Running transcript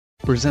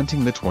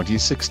presenting the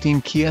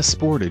 2016 Kia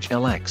Sportage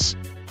LX.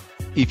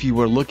 If you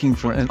are looking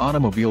for an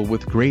automobile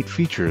with great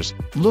features,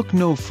 look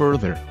no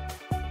further.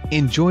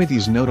 Enjoy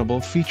these notable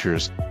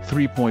features: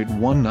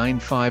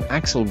 3.195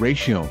 axle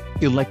ratio,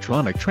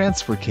 electronic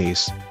transfer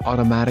case,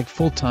 automatic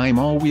full-time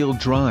all-wheel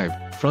drive,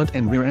 front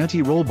and rear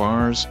anti-roll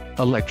bars,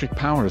 electric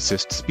power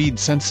assist speed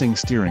sensing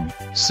steering,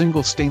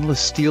 single stainless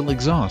steel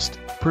exhaust,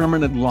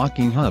 permanent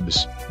locking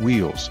hubs,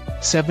 wheels,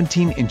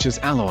 17 inches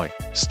alloy,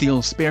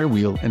 steel spare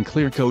wheel and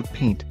clear coat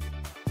paint.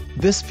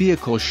 This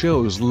vehicle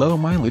shows low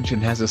mileage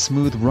and has a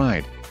smooth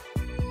ride.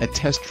 A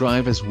test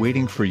drive is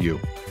waiting for you.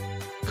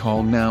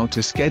 Call now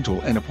to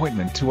schedule an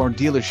appointment to our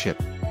dealership.